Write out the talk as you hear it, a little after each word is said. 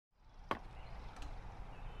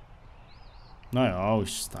No jo, už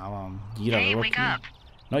vstávám. Díra ve okně.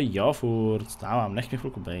 No jo, furt, vstávám, nech mě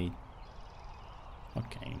chvilku bejt.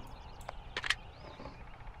 OK.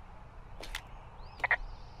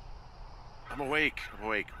 I'm awake.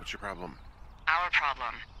 What's your problem? Our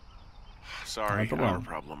problem. Sorry, our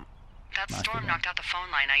problem. That storm knocked out the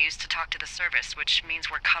phone line I used to talk to the service, which means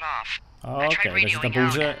we're cut off. OK, takže ta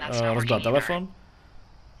bouře rozbila telefon.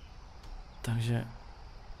 Takže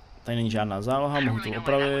tady není žádná záloha, mohu to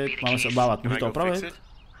opravit, máme se obávat, můžu to opravit?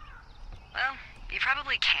 Well, you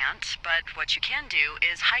probably can't, but what you can do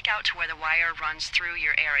is hike out to where the wire runs through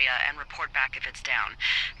your area and report back if it's down.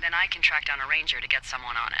 Then I can track down a ranger to get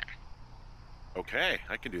someone on it. Okay,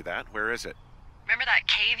 I can do that. Where is it? Remember that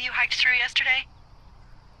cave you hiked through yesterday?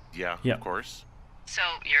 Yeah, of course. So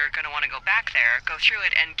you're going to want to go back there, go through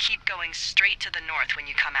it, and keep going straight to the north when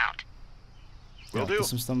you come out. Will do. To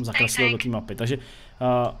jsem tam zakreslil do té mapy, takže...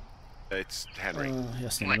 It's Henry.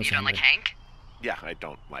 Jasně, What, you don't like Hank? Yeah, I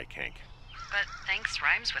don't like Hank. But thanks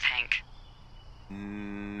rhymes with Hank.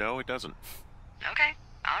 No, it doesn't. Okay,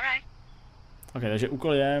 alright. OK, takže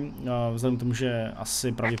úkol je, vzhledem k tomu, že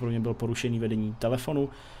asi pravděpodobně bylo porušený vedení telefonu,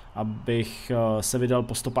 abych se vydal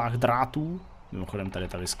po stopách drátů, mimochodem tady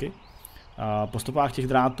ta whisky, po stopách těch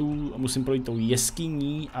drátů musím projít tou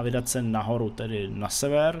jeskyní a vydat se nahoru, tedy na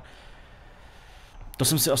sever. To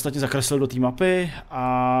jsem si ostatně zakreslil do té mapy a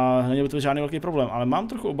není to žádný velký problém, ale mám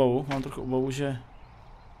trochu obavu, že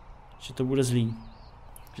to bude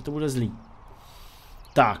zlý.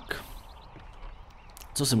 Tak.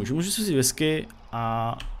 Co si můžu? Můžu si vzít whisky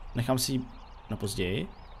a nechám si ji na později.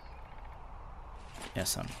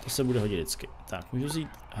 Jasně, to se bude hodit vždycky. Tak, můžu vzít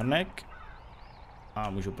hrnek a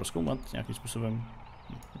můžu prozkoumat nějakým způsobem.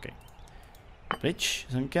 OK. Pryč,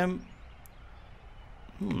 zemkem.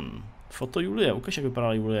 Foto Julie, ukaž, jak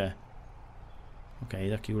vypadala Julie. OK,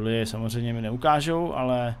 tak Julie samozřejmě mi neukážou,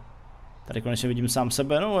 ale tady konečně vidím sám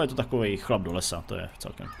sebe, no je to takový chlap do lesa, to je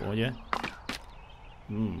celkem v pohodě.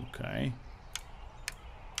 OK.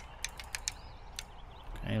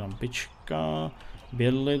 Lampička,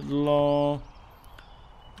 bědlidlo,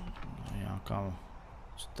 nějaká,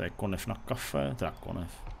 co to je, konev na kafe, teda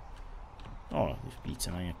konev, no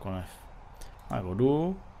víceméně konev, a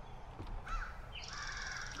vodu,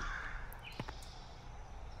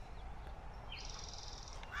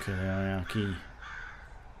 nějaký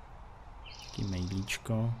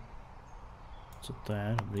mejdlíčko, co to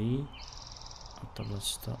je, dobrý, a tohle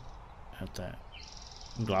to je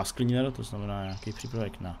glass cleaner, to znamená nějaký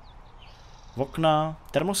přípravek na okna,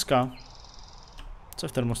 termoska. Co je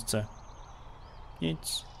v termosce?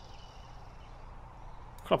 Nic.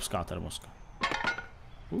 Chlapská termoska.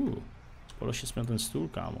 Položili jsme na ten stůl,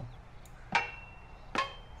 kámo.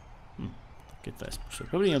 Taky to je způsob.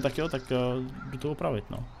 Dobrý, no tak jo, tak jdu to opravit,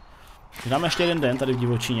 no. Dáme ještě jeden den tady v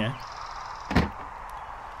divočině.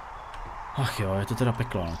 Ach jo, je to teda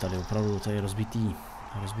peklo, no. Tady opravdu, tady je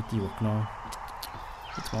rozbitý okno.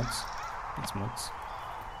 Nic moc.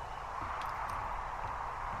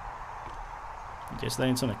 Děje se tady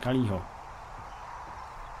něco nekalýho.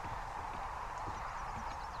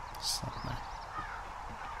 Snad ne.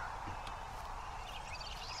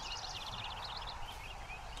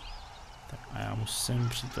 Tak a já musím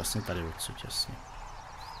přijít vlastně tady odsud, jasně.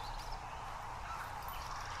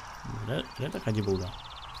 Kde je ta kadibouda?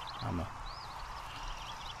 Máme.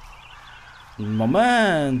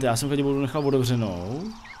 Moment, já jsem kadiboudu nechal otevřenou.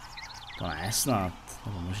 To ne snad,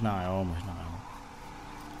 nebo možná jo.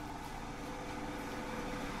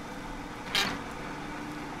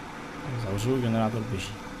 Zavřu, generátor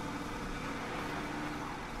běží.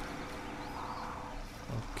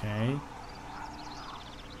 OK.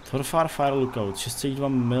 Torfar Fire Lookout, 6,2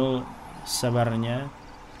 mil severně.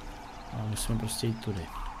 A musíme prostě jít tudy.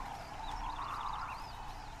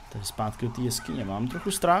 Tady zpátky do té jeskyně, mám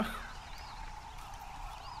trochu strach.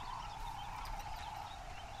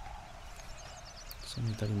 Co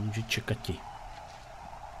mi tady může čekati?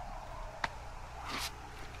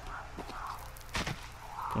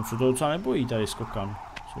 Ten se to docela nebojí tady skokan.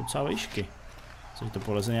 Jsou docela vejšky. Což to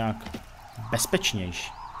poleze nějak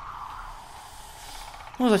bezpečnější.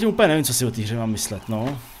 No zatím úplně nevím, co si o té hře mám myslet,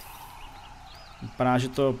 no. Vypadá, že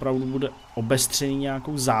to opravdu bude obestřený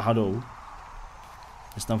nějakou záhadou.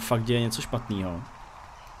 Že tam fakt děje něco špatného.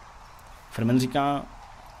 Fremen říká,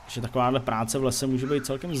 že takováhle práce v lese může být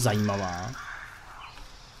celkem zajímavá.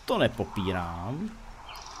 To nepopírám.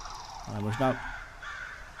 Ale možná...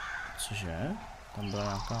 Cože? Tam byla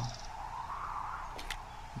nějaká...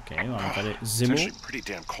 OK, máme tady zimu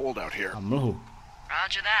a mlhu. A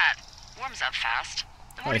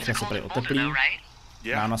rychle se tady oteplí.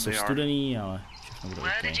 Rána jsou studený, ale všechno bude OK.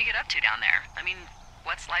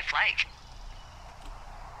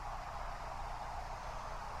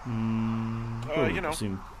 You know,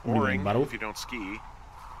 boring if you don't ski.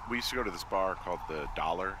 We used to go to this bar called the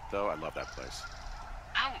Dollar, though. I love that place.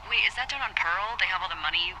 Oh, wait, is that down on Pearl? They have all the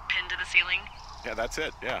money pinned to the ceiling? Yeah, that's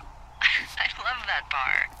it, yeah. I love that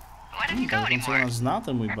bar. Why don't you go anymore?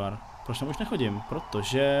 Znáte můj bar. Proč tam už nechodím?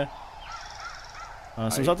 Protože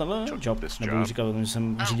jsem vzal tenhle job. Nebudu říkat o tom, že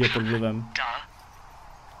jsem řídil pod vlivem.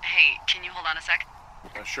 Hey, can you hold on a sec?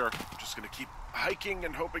 Sure. I'm just gonna keep hiking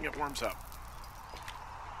and hoping it warms up.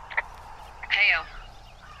 Heyo.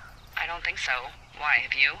 I don't think so. Why,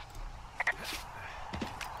 have you?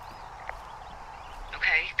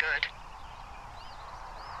 Okay, good.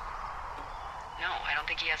 No, I don't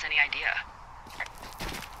think he has any idea.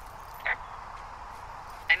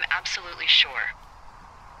 I'm absolutely sure.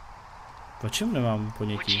 Počím nemám Would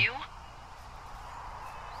ponětí? you?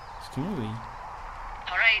 S kým mluví?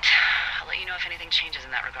 All right. I'll let you know if anything changes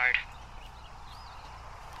in that regard.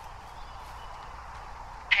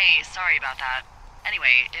 Hey, sorry about that.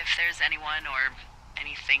 Anyway, if there's anyone or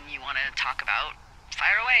anything you want to talk about,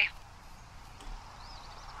 fire away.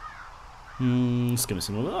 S kým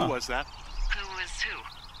jsi mluvila? Who was that? Who is who?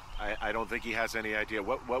 I don't think he has any idea.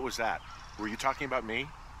 What was that? Were you talking about me?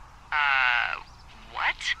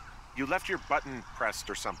 What? You left your button pressed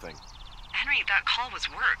or something. Henry, that call was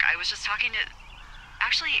work. I was just talking to...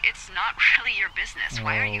 Actually, it's not really your business.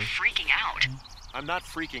 Why are you freaking out? I'm not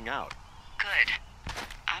freaking out. Good.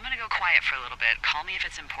 I'm gonna go quiet for a little bit. Call me if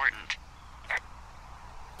it's important.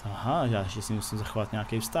 Aha, já si s ním musím zachovat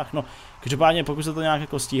nějaký vztah. No, každopádně pokud jste to nějak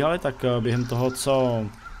jako stíhali, tak během toho, co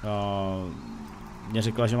mě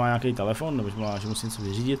řekla, že má nějaký telefon, nebo že musí něco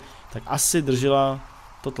vyřídit, tak asi držela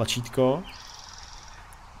to tlačítko.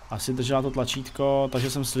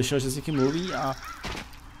 Takže jsem slyšel, že s někým mluví a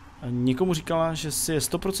někomu říkala, že si je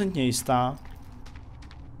 100% jistá.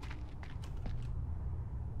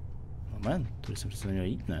 Moment, tudy jsem přece neměl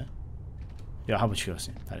jít, ne? Jo, aha, počkej,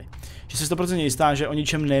 vlastně, tady. Že si 100% jistá, že o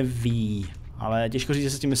ničem neví. Ale těžko říct,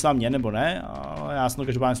 jestli s tím myslela mě nebo ne, ale já jsem to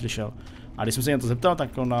každopádně slyšel. A když jsem se jí na to zeptal,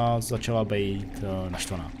 tak ona začala být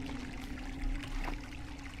naštvaná.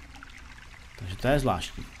 Takže to je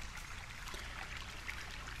zvláštní.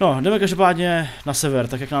 No, jdeme každopádně na sever,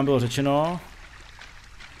 tak jak nám bylo řečeno.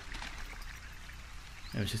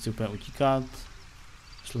 Nevím, jestli chci úplně utíkat.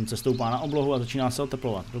 Slunce stoupá na oblohu a začíná se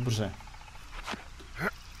oteplovat. Dobře.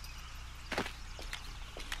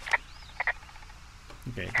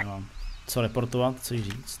 OK, nemám co reportovat, co jí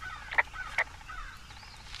říct.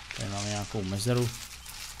 Tady máme nějakou mezeru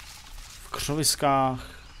v křoviskách,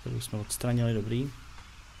 kterou jsme odstranili, dobrý.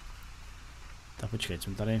 Tak počkej,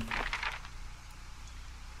 jsem tady.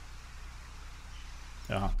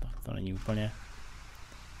 Aha, tak to není úplně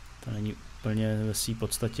ve své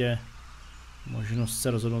podstatě možnost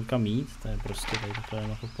se rozhodnout kam jít, to je prostě tady takhle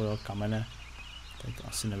jako podél kamene, tady to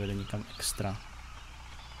asi nevede nikam extra.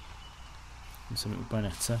 Mně se mi úplně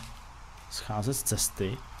nechce scházet z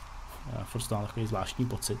cesty, já furt mám takový zvláštní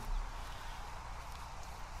pocit.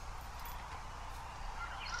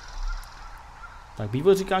 Tak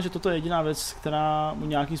Bývor říká, že toto je jediná věc, která mu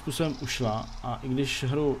nějakým způsobem ušla a i když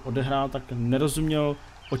hru odehrál, tak nerozuměl,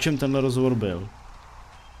 o čem tenhle rozhovor byl.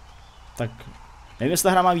 Tak nevím, jestli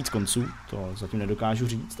ta hra má víc konců, to zatím nedokážu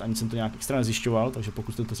říct, ani jsem to nějak extra nezjišťoval, takže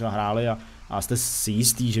pokud jste to třeba hráli a jste si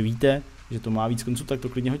jistý, že víte, že to má víc konců, tak to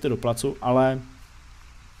klidně hoďte do placu, ale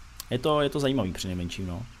je to zajímavý přinejmenším,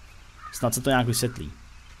 no. Snad se to nějak vysvětlí.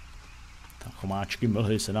 Tak chomáčky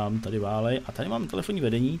mlhy se nám tady válej a tady máme telefonní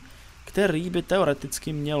vedení, který by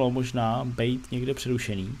teoreticky mělo možná být někde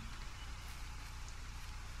přerušený.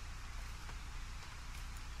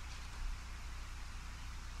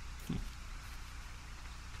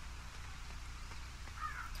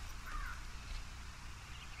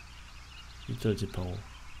 Utility pole.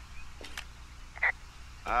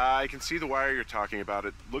 I can see the wire you're talking about.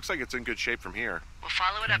 It looks like it's in good shape from here. We'll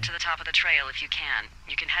follow it up to the top of the trail if you can.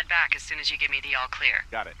 You can head back as soon as you give me the all clear.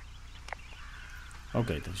 Got it.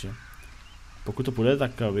 OK, takže pokud to půjde,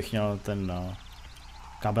 tak bych měl ten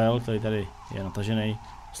kabel, který tady je natažený,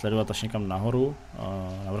 sledovat až někam nahoru,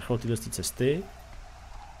 na vrchol této cesty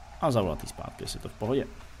a zavolat jí zpátky, jestli to v pohodě.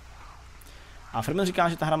 A Freeman říká,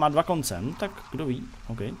 že ta hra má 2 konce, no, tak kdo ví.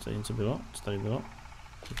 OK, tady něco bylo, co tady bylo?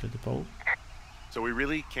 So we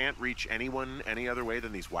really can't reach anyone any other way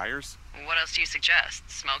than these wires? What else do you suggest?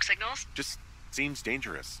 Smoke signals? Just seems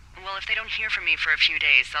dangerous. Well, if they don't hear from me for a few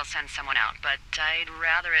days, they'll send someone out, but I'd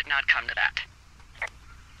rather it not come to that.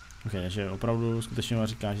 OK, že opravdu skutečně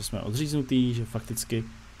říká, že jsme odříznutý, že fakticky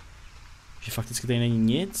tady není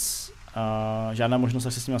nic, a žádná možnost,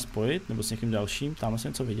 jak se s nimi spojit, nebo s někým dalším, tam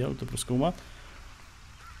jsem něco viděl, to prozkoumat.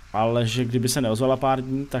 ale že kdyby se neozvala pár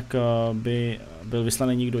dní, tak by byl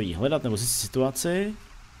vyslaný někdo jí hledat nebo zjistit situaci.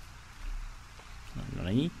 No,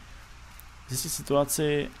 není. Zjistit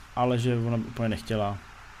situaci, ale že ona úplně nechtěla,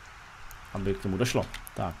 aby k tomu došlo.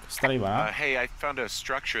 Tak, starý barák. Hey, I found a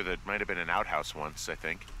structure that might have been an outhouse once, I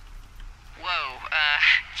think. Whoa,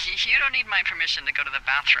 you don't need my permission to go to the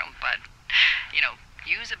bathroom, but, you know,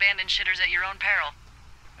 use abandoned shitters at your own peril.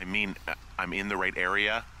 I mean, I'm in the right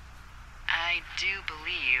area. I do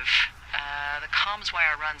believe. The comms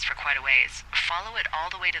wire runs for quite a ways. Follow it all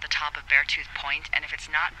the way to the top of Beartooth Point, and if it's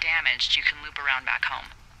not damaged, you can loop around back home.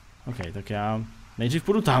 OK, tak já nejdřív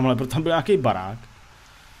půjdu tamhle, protože tam byl nějaký barák.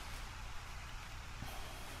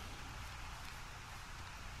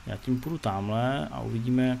 Já tím půjdu tamhle a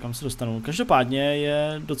uvidíme, kam se dostanu. Každopádně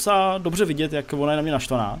je docela dobře vidět, jak ona je na mě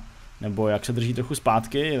naštvaná. Nebo jak se drží trochu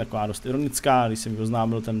zpátky, je taková dost ironická. Když jsem ji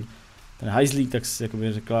oznámil ten hajzlík, tak si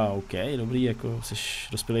jakoby řekla, OK, dobrý, jako jsi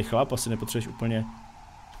dospělý chlap, asi nepotřebuješ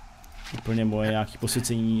úplně moje nějaké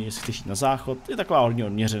posvěcení, jestli chceš jít na záchod. Je taková hodně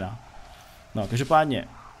odměřená. No, každopádně,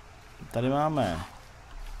 tady máme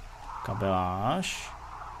kabeláž.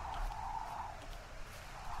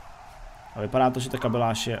 A vypadá to, že ta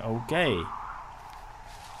kabeláž je OK.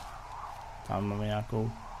 Tam máme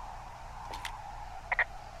nějakou...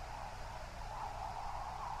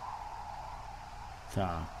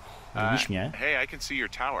 Tak, vidíš mě? Hey, I can see your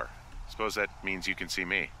tower. Suppose that means you can see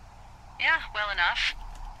me. Yeah, well enough.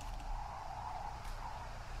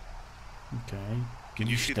 Okay. Can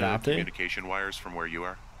you see the communication wires from where you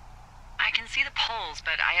are? I can see the poles,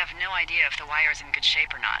 but I have no idea if the wire's in good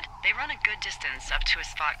shape or not. They run a good distance up to a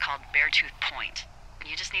spot called Beartooth Point.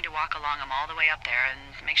 You just need to walk along them all the way up there and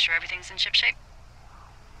make sure everything's in ship shape.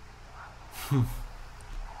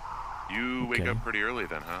 You wake up pretty early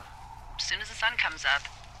then, huh? As soon as the sun comes up.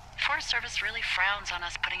 The Forest Service really frowns on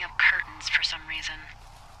us putting up curtains for some reason.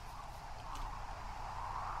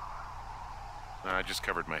 I just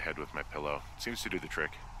covered my head with my pillow. Seems to do the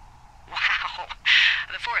trick. Wow.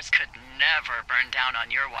 The forest could never burn down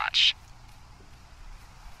on your watch.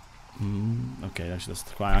 OK, takže to je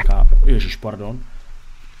taková nějaká, pardon.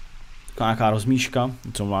 Taková nějaká rozmíška,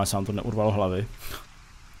 co má se nám to neurvalo hlavy.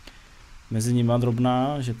 Mezi nimi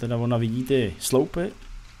drobná, že teda ona vidí ty sloupy.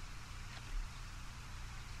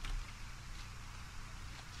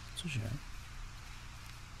 Cože?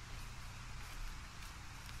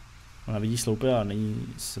 Ona vidí sloupy a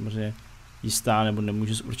není samozřejmě jistá, nebo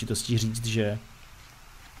nemůže s určitostí říct, že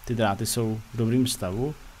ty dráty jsou v dobrém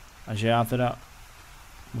stavu a že já teda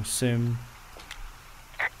musím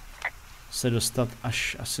se dostat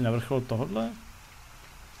až asi na vrchol tohodle.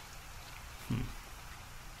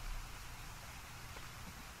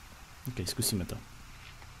 OK, zkusíme to.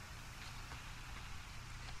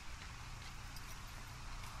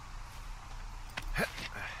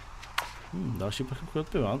 Další prchovku od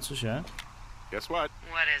piva, cože? Guess what?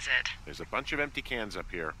 What is it? There's a bunch of empty cans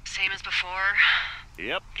up here. Same as before?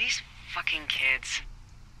 Yep. These fucking kids.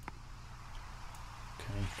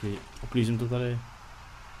 OK, uklízím to tady.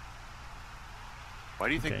 Why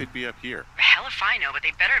do you think they'd be up here? Hell if I know, but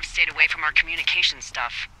they better have stayed away from our communication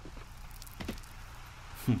stuff.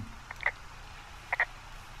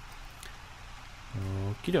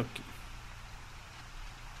 Okidoki.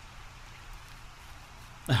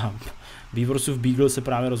 Beaversův Beagle se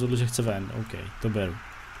právě rozhodl, že chce ven. OK, to beru.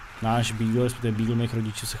 Náš Beagle, respektive Beagle mých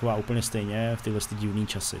rodičů se chová úplně stejně v tyhle divný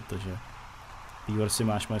časy, takže Beaversy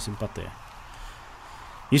máš moje sympatie.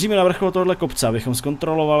 Míříme na vrchol tohohle kopce, abychom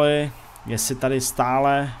zkontrolovali, jestli tady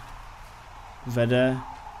stále vede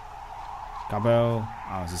kabel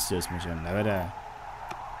a zjistili jsme, že nevede.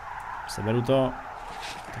 Seberu to,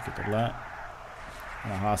 taky tohle. A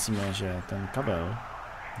nahlásíme, že ten kabel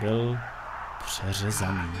byl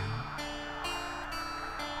přeřezaný.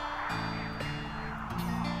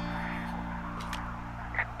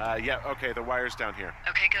 Yeah, okay, the wire's down here.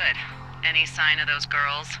 Okay, good. Any sign of those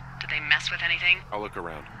girls? Did they mess with anything? I'll look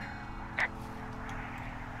around.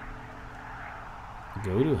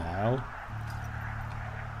 Go to hell.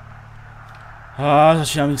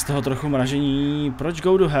 Začínám mít z toho trochu mražení. Proč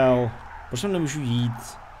go to hell? Proč tam nemůžu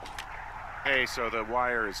jít? Hey, so the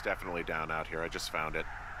wire is definitely down out here. I just found it.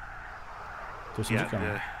 To jsem říkal.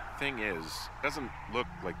 The thing is, doesn't look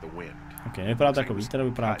like the wind. OK, nevypadá to jako vítr,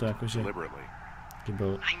 vypadá to jako, že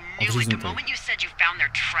byl odříznutý.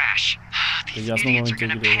 Teď já jsem v momentě,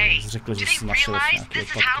 kdy řekl, že jsi našel nějaký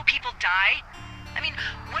odpadky. I mean,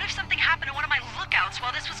 what if something happened to one of my lookouts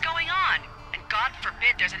while this was going on? And God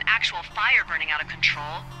forbid there's an actual fire burning out of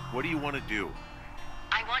control. What do you want to do?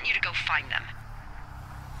 I want you to go find them.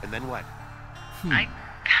 And then what? I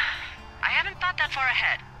haven't thought that far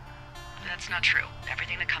ahead. That's not true.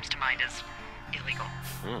 Everything that comes to mind is illegal.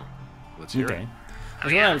 Let's hear Okay. it.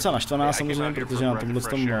 Takže ona je docela naštvaná samozřejmě, protože na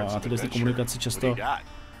této komunikaci často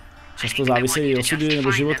závisejí osudy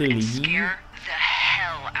nebo životy lidí.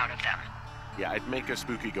 Yeah, I'd make a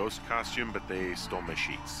spooky ghost costume, but they stole my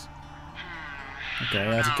sheets. Okay,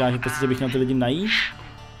 já říkám, že prostě bych na ty lidi najít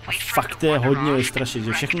a fakt je hodně vystrašit,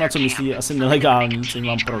 že všechno, na co myslí, je asi nelegální, co jim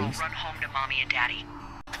mám projít.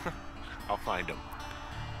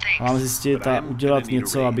 A mám zjistit a udělat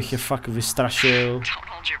něco, abych je fakt vystrašil.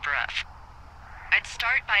 I'd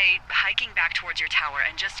start by hiking back towards your tower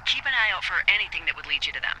and just keep an eye out for anything that would lead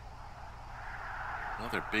you to them. Well,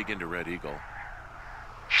 they're big into Red Eagle.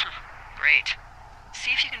 Great.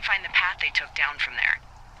 See if you can find the path they took down from there.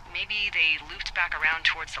 Maybe they looped back around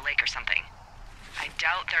towards the lake or something. I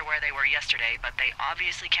doubt they're where they were yesterday, but they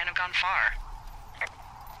obviously can't have gone far.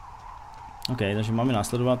 Ok, takže máme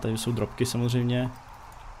následovat, tady jsou drobky samozřejmě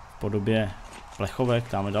v podobě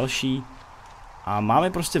plechovek, dáme další. A máme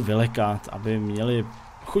prostě vylekat, aby měli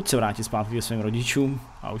chuť se vrátit zpátky ke svým rodičům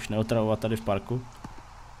a už neotravovat tady v parku.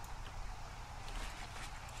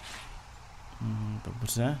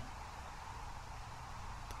 Dobře.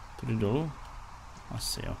 Tudy dolů?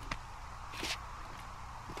 Asi jo.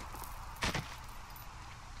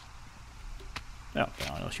 Jo, tady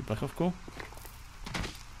máme další plechovku.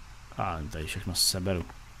 A tady všechno seberu.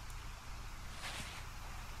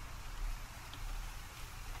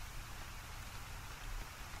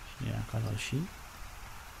 Nějaká další.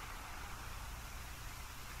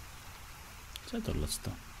 Co je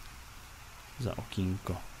tohleto? Za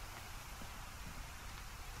okýnko.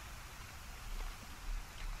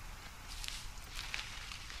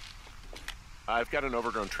 I've got an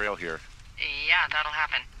overgrown trail here. Yeah, that'll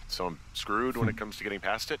happen. So I'm screwed when it comes to getting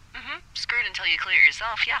past it? Screwed until you clear it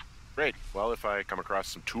yourself, yeah. Great. Well, if I come across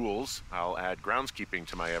some tools, I'll add groundskeeping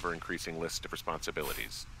to my ever-increasing list of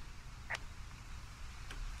responsibilities.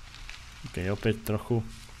 Ok, opět trochu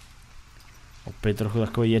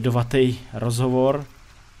takový jedovatý rozhovor.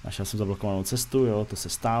 Našel jsem zablokovanou cestu, jo, to se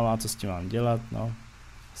stává, co s tím mám dělat, no.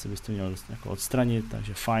 Asi byste měl jako odstranit,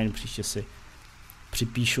 takže fajn, příště si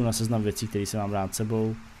připíšu na seznam věcí, které se mám dát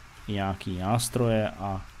sebou, i nějaký nástroje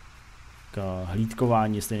a k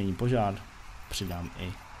hlídkování, jestli není požár, přidám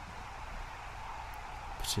i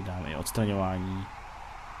odstraňování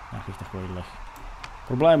nějakých takových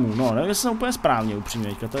problémů. No, nevím, jestli jsem úplně správně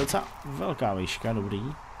upřímně, to je docela velká výška,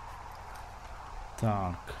 dobrý.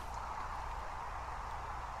 Tak.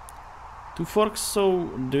 Tu forks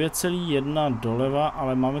jsou 2,1 doleva,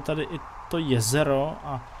 ale máme tady i to jezero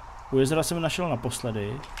a u jezera jsem našel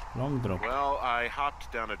naposledy. Long drop. Well, I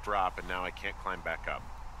hopped down a drop and now I can't climb back up.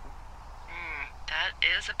 That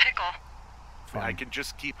is a pickle. Fine. I can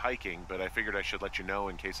just keep hiking, but I figured I should let you know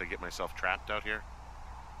in case I get myself trapped out here.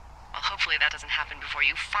 Well, hopefully that doesn't happen before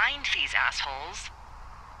you find these assholes.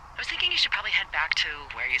 I was thinking you should probably head back to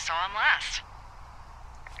where you saw them last.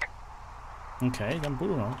 OK, tam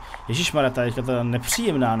půjdu, no. Ježišmarja, ta je teda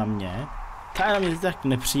nepříjemná na mě. Ta je na mě tak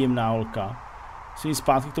nepříjemná holka. Musím jít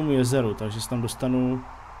zpátky k tomu jezeru, takže se tam dostanu...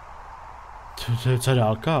 To je docela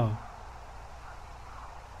dálka.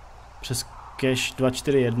 Přes cache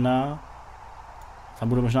 241. Tam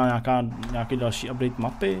bude možná nějaký další update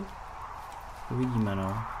mapy. Uvidíme,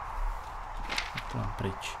 no. To mám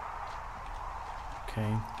pryč. OK.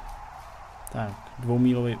 Tak,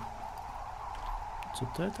 2mílový... Co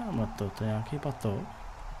to je tamhle to? To je nějaký batok?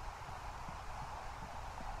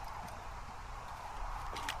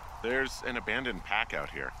 There's an abandoned pack out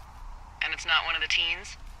here. And it's not one of the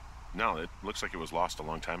teens? No, it looks like it was lost a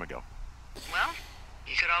long time ago. Well,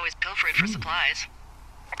 you could always pilfer it for supplies.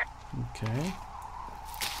 OK.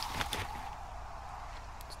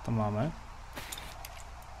 Co tam máme?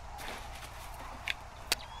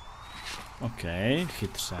 OK,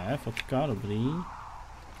 chytře, fotka, dobrý.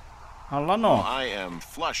 Alano. Well, I am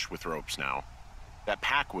flush with ropes now. That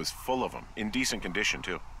pack was full of them, in decent condition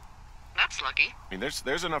too. That's lucky. I mean,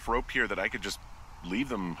 there's enough rope here that I could just leave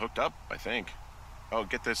them hooked up, I think. Oh,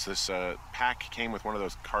 get this. This pack came with one of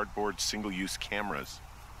those cardboard single-use cameras.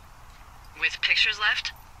 With pictures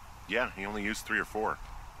left? Yeah, he only used 3 or 4.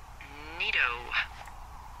 Neato.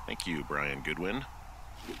 Thank you, Brian Goodwin.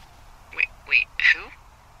 Wait, who?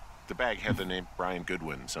 The bag had the name Brian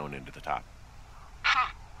Goodwin sewn into the top.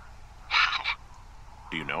 Huh. Wow.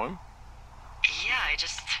 Do you know him? Yeah, I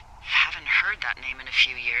just haven't heard that name in a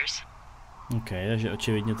few years. OK, takže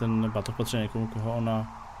očividně ten batok patří někomu, koho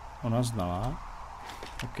ona znala.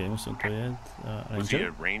 OK, musím to jet. Ranger? Was he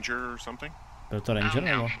a ranger or something? Byl to ranger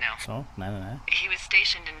nebo? No. Co? Ne. He was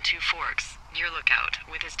stationed in Two Forks, your lookout,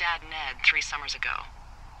 with his dad Ned 3 summers ago.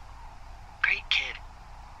 Great kid.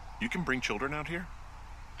 You can bring children out here?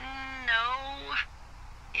 No.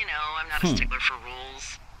 You know, I'm not a stickler for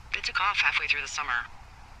rules. They took off halfway through the summer.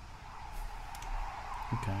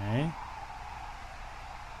 Okay.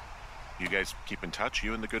 You guys keep in touch,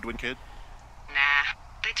 you and the Goodwin kid? Nah,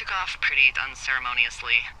 they took off pretty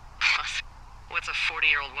unceremoniously. Plus, what's a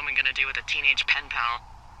 40-year-old woman gonna do with a teenage pen pal?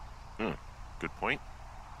 Good point.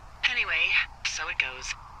 Anyway, so it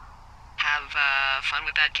goes. Have fun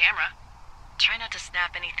with that camera. Try not to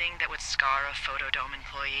snap anything that would scar a Photodome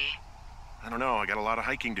employee. I don't know, I got a lot of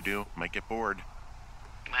hiking to do. Might get bored.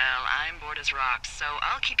 Well, I'm bored as rocks, so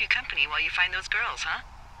I'll keep you company while you find those girls, huh?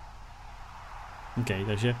 OK,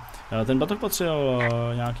 takže ten batoh patřil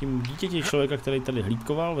nějakým dítěti člověka, který tady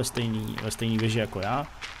hlídkoval ve stejný věži jako já.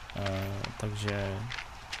 Takže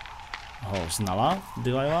ho znala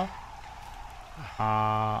Delilah.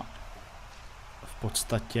 A v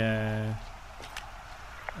podstatě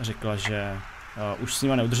řekla, že už s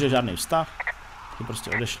nima neudržuje žádný vztah. Tak prostě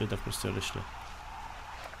odešli.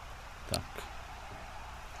 Tak.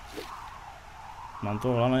 Mám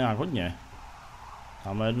toho volana nějak hodně.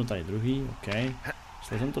 Máme jedno, tady druhý, OK.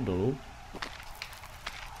 Slezem to dolů.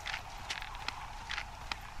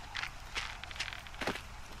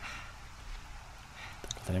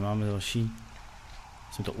 Tak tady máme další.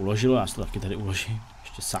 Jsem to uložil, já si to taky tady uložím.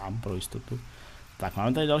 Ještě sám pro jistotu. Tak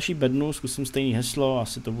máme tady další bednu, zkusím stejný heslo,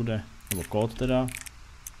 asi to bude, nebo kód teda.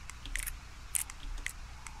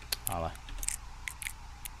 Ale.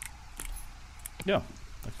 Jo,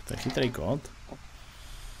 tak to je chytrý kód.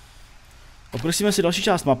 Poprosíme si další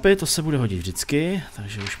část mapy, to se bude hodit vždycky,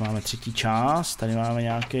 takže už máme třetí část, tady máme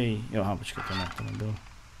nějaký, jo, aha, počkej, to nebyl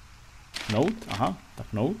note, aha,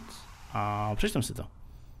 tak note a přečtem si to.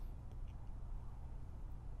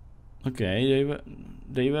 OK,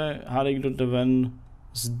 Dave, hádej, kdo jde ven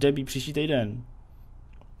z Debbie příští týden.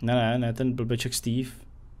 Ne, ten blbeček Steve.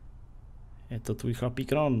 Je to tvůj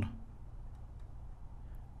chlapík Ron.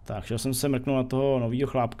 Tak, šel jsem se mrknout na toho novýho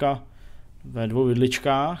chlápka ve 2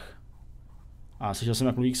 vidličkách. A slyšel jsem,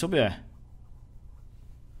 jak mluví k sobě.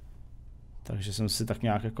 Takže jsem si tak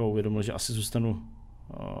nějak jako uvědomil, že asi zůstanu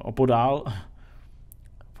opodál.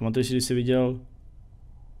 Pamatuješ si, když jsi viděl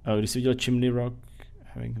Chimney Rock,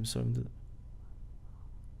 když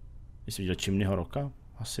jsi viděl Chimneyho Rocka,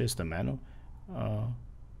 asi je to jméno.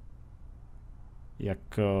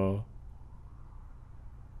 Jak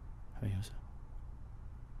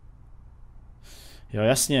jo,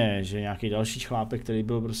 jasně, že nějaký další chlápek, který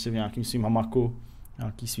byl prostě v nějakým svým hamaku,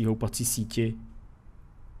 nějaký svý houpací síti.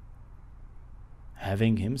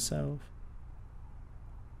 Having himself?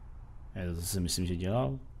 To si myslím, že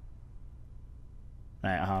dělal.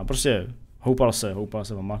 Ne, aha, prostě houpal se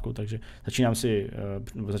v hamaku, takže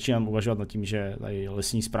začínám uvažovat nad tím, že tady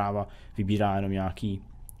lesní správa vybírá jenom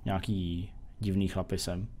nějaký divný chlapy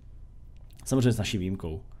sem. Samozřejmě s naší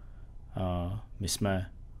výjimkou. My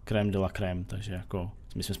jsme crème de la crème, takže jako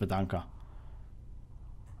my jsme smetánka.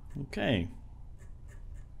 OK.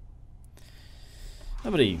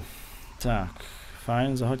 Dobrý. Tak,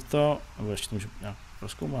 fajn, zahoď to. Nebo ještě to můžu nějak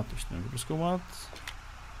prozkoumat,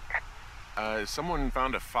 Someone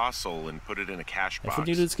found a fossil and put it in a cache box.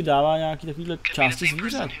 Někdo vždycky dává nějaký takovýhle části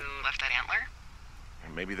zvířat.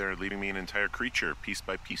 Maybe they're leaving me an entire creature piece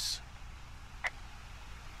by piece.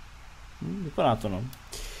 Vypadá to, no.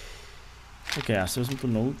 OK, já si vezmu tu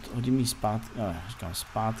note, hodím ji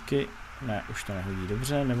zpátky, ne, už to nehodí,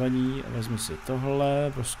 dobře, nevadí, vezmu si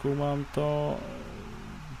tohle, prozkoumám to,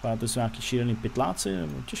 vypadá to jsou nějaký šílený pytláci,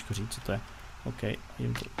 nebo těžko říct, co to je. OK,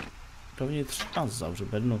 jim to dovnitř a zavřu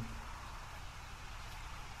bednu.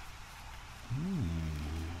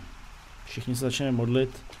 Všichni se začneme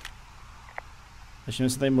modlit. Začneme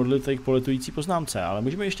se tady modlit k poletující poznámce, ale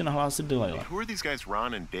můžeme ještě nahlásit Delilah. Who are these guys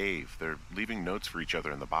Ron and Dave? They're leaving notes for each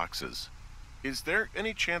other in the boxes. Is there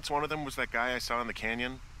any chance one of them was that guy I saw in the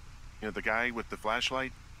canyon? You know, the guy with the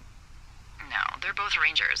flashlight? No, they're both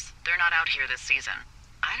rangers. They're not out here this season.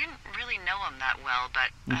 I didn't really know him that well, but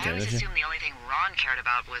I always assumed the only thing Ron cared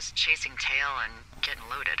about was chasing tail and getting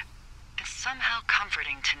loaded. It's somehow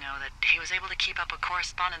comforting to know that he was able to keep up a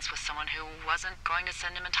correspondence with someone who wasn't going to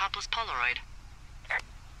send him a topless Polaroid.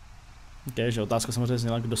 Takže otázka samozřejmě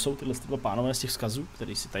zněla, kdo jsou tyhle dva pánové z těch vzkazů,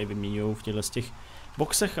 který si tady vyměňují v těchto těch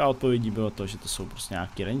boxech, a odpovědí bylo to, že to jsou prostě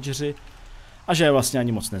nějaký rangeři a že je vlastně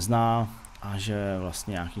ani moc nezná a že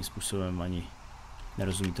vlastně nějakým způsobem ani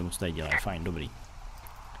nerozumí tomu, co tady dělá. Fajn, dobrý.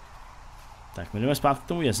 Tak my jdeme zpátky k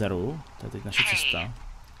tomu jezeru, to je teď naše cesta.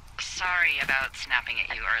 Sorry about snapping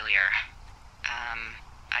at you earlier.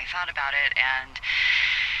 I thought about it and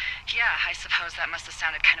yeah, I suppose that must have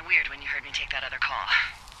sounded kind of weird when you heard me take that other call.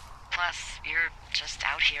 Plus, you're just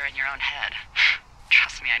out here in your own head.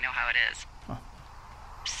 Trust me, I know how it is. Huh.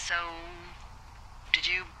 So, did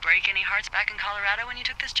you break any hearts back in Colorado when you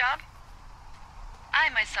took this job? I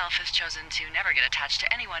myself have chosen to never get attached to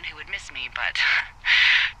anyone who would miss me, but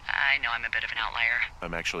I know I'm a bit of an outlier.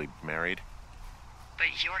 I'm actually married.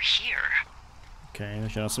 But you're here. Okay,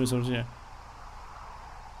 takže já si myslím, že...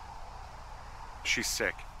 She's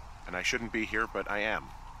sick, and I shouldn't be here, but I am.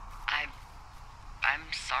 I'm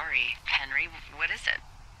sorry, Henry. What is it?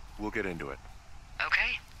 We'll get into it.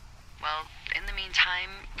 Okay. Well, in the meantime,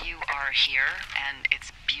 you are here, and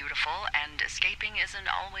it's beautiful, and escaping isn't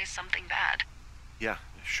always something bad. Yeah,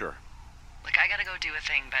 sure. Look, I gotta go do a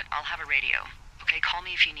thing, but I'll have a radio. Okay, call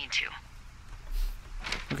me if you need to.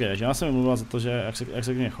 Ok, takže já jsem mi mluvila za to, že jak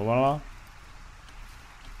se k mě chovala.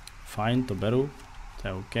 Fajn, to beru, to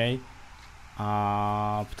je OK.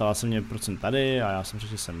 A ptala se mě, proč jsem tady, a já jsem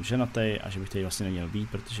řekl, že jsem ženatý a že bych tady vlastně neměl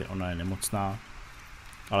být, protože ona je nemocná.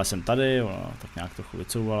 Ale jsem tady, ona tak nějak trochu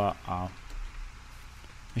vycouvala a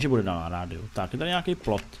že bude dál na rádiu. Tak, je tady nějaký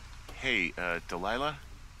plot. Hey, Delilah?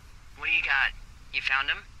 What do you got? You found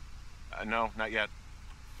him? No, not yet.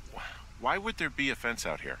 Why would there be a fence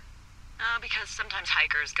out here? Because sometimes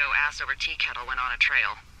hikers go ass over tea kettle when on a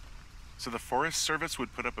trail. So the Forest Service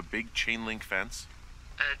would put up a big chain link fence?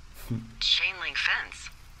 A chain link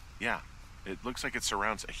fence? Yeah. It looks like it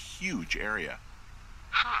surrounds a huge area.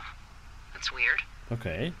 Huh. That's weird.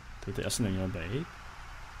 OK, to tady asi nemělo být.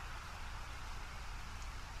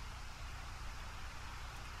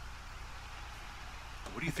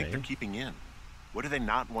 What do you think they're keeping in? What do they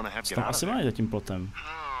not want to have get Tam out of asi there? mají za tím plotem.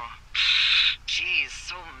 Oh, geez,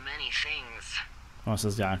 so many things. Ona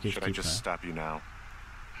se zdá nějaký Should I vtip, just ne? stop you now?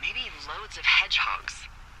 Maybe loads of hedgehogs.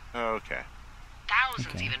 Okay.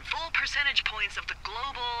 Thousands Okay. even. Full percentage points of the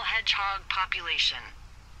global hedgehog population.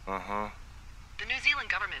 Uh-huh. The New Zealand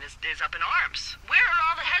government is up in arms. Where are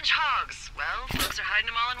all the hedgehogs? Well, folks are hiding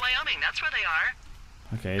them all in Wyoming. That's where they are.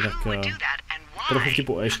 OK, tak Who would do that and why? trochu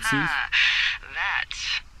vtipu o ježcích. That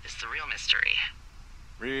is the real mystery.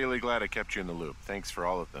 Really glad I kept you in the loop. Thanks for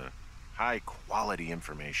all of the high-quality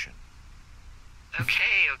information.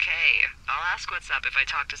 Okay. I'll ask what's up if I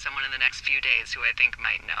talk to someone in the next few days who I think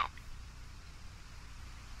might know.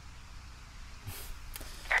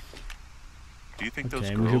 Do you think those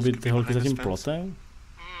OK, girls můžou být could ty be holky za behind tím this fence? plotem?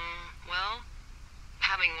 Well,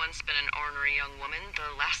 having once been an ornery young woman, the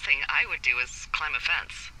last thing I would do is climb a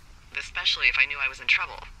fence. Especially if I knew I was in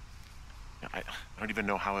trouble. I don't even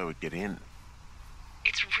know how I would get in.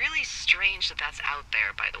 It's really strange that that's out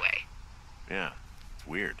there, by the way. Yeah, it's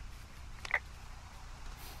weird.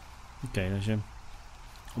 OK, takže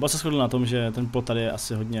oba se shodli na tom, že ten plot tady je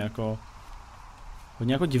asi hodně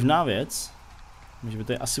jako divná věc, že by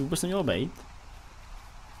to asi vůbec nemělo být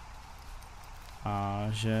a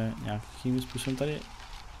že nějakým způsobem tady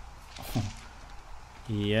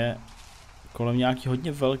je kolem nějaký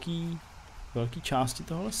hodně velký části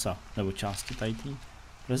toho lesa, nebo části tady té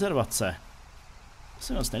rezervace. To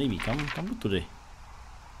se mi moc nelíbí, kam jdu tudy?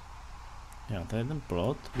 Jo, tady je ten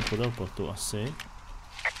plot, jdu podél plotu asi.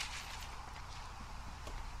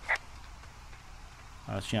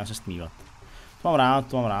 A začíná se stmívat. To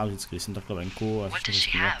mám rád vždycky, když jsem takhle venku a What začne does se she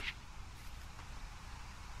stmívat. have?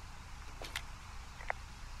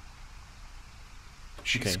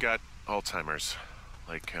 She's Okay. got Alzheimer's,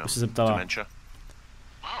 like Už se zeptala, dementia.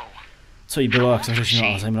 Whoa. co jí bylo, jak jsem řešila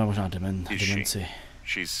Alzheimera, možná demenci.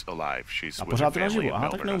 She's alive. She's A with her pořád je family naživu, in aha,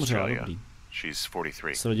 tak Melbourne, neumřela, Australia. dobrý. She's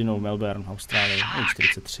 43. S rodinou v Melbourne, Austrálii,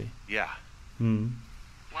 43. Yeah.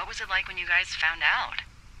 What was it like when you guys found out?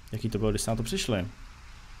 Jaký to bylo, když jste na to přišli?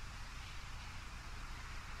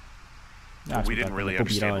 Well, we didn't really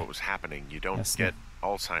understand what was happening. You don't Jasně. get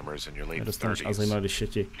Alzheimer's in your late Nedostaneš 30s. Alzheimer, když je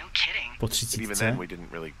ti No kidding. po But even 30. then, we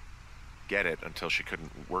didn't really get it until she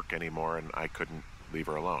couldn't work anymore and I couldn't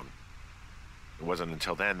leave her alone. It wasn't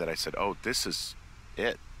until then that I said, oh, this is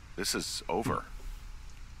it. This is over.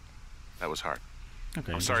 That was hard.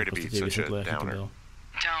 Okay, I'm sorry to be such a downer.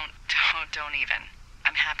 Don't even.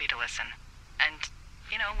 I'm happy to listen. And,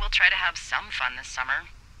 you know, we'll try to have some fun this summer.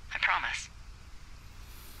 I promise.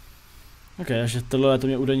 Ok, takže tohle to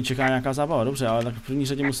mě údajně čeká nějaká zábava, dobře, ale tak v první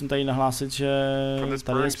řadě musím tady nahlásit, že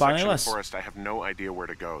tady je spálný les. I have no idea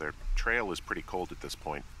where to go. Their trail is pretty cold at this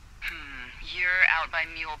point. You're out by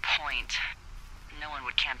Mule Point. No one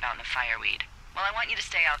would camp out in the fireweed. Well, I want you to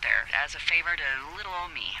stay out there as a favor to little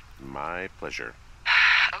old me. My pleasure.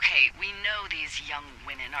 Okay, we know these young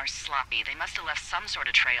women are sloppy. They must have left some sort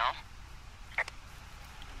of trail.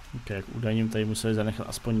 Ok, jak údajně tady museli zanechat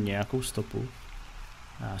aspoň nějakou stopu.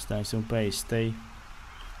 Já si nejsem úplně jistý,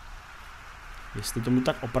 jestli tomu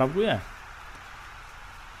tak opravdu je.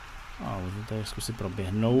 A můžu tady zkusit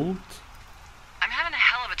proběhnout. I'm having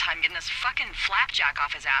this fucking flapjack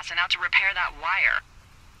off his ass and out to repair that wire.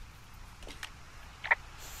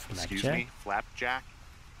 Excuse me, flapjack?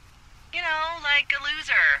 You know, like a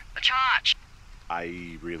loser, a chotch.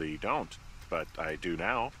 I really don't, but I do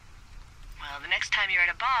now. Well, the next time you're at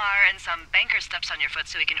a bar and some banker steps on your foot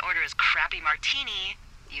so he can order his crappy martini,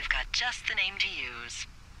 you've got just the name to use.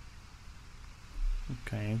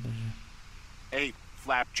 Okay, takže... Hey,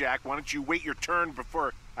 flapjack, why don't you wait your turn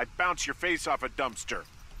before I bounce your face off a dumpster?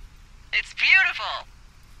 It's beautiful.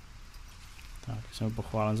 Tak, jsem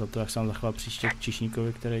pochválen za to, jak jsem zachoval příště k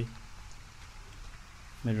čišníkovi, který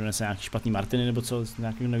mi donese nějaký špatný martiny nebo co,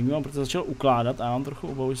 nějaký nevnímám, protože začal ukládat a já mám trochu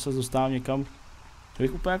obavu, že se dostávám někam, kde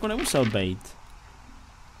bych úplně jako nemusel bejt.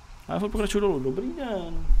 Ale furt pokračuju dolů. Dobrý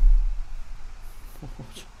den.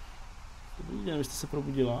 Dobrý den, vy jste se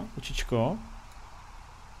probudila, kočičko.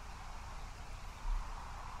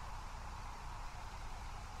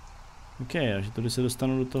 OK, takže tady se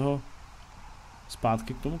dostanu do toho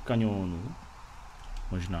zpátky k tomu kanionu.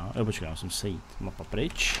 Možná, jo počkej, já musím sejít. Mapa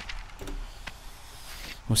pryč.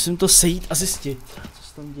 Musím to sejít a zjistit, co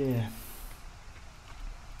se tam děje.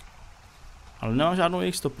 Ale nemám žádnou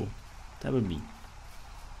jejich stopu. To je blbý.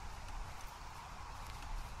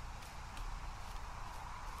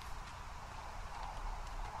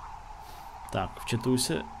 Tak, v chatu už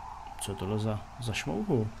se... Co je tohle za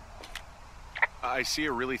šmouhu? I see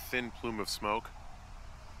a really thin plume of smoke.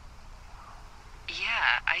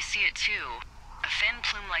 Yeah, I see it too. A thin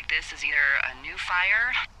plume like this is either a new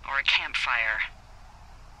fire or a campfire.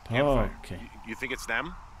 Oh, okay. You think it's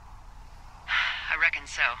them? I reckon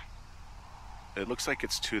so. It looks like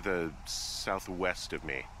it's to the southwest of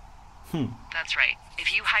me. That's right.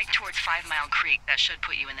 If you hike towards 5 Mile Creek, that should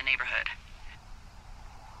put you in the neighborhood.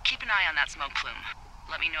 Keep an eye on that smoke plume.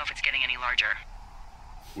 Let me know if it's getting any larger.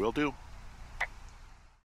 Will do.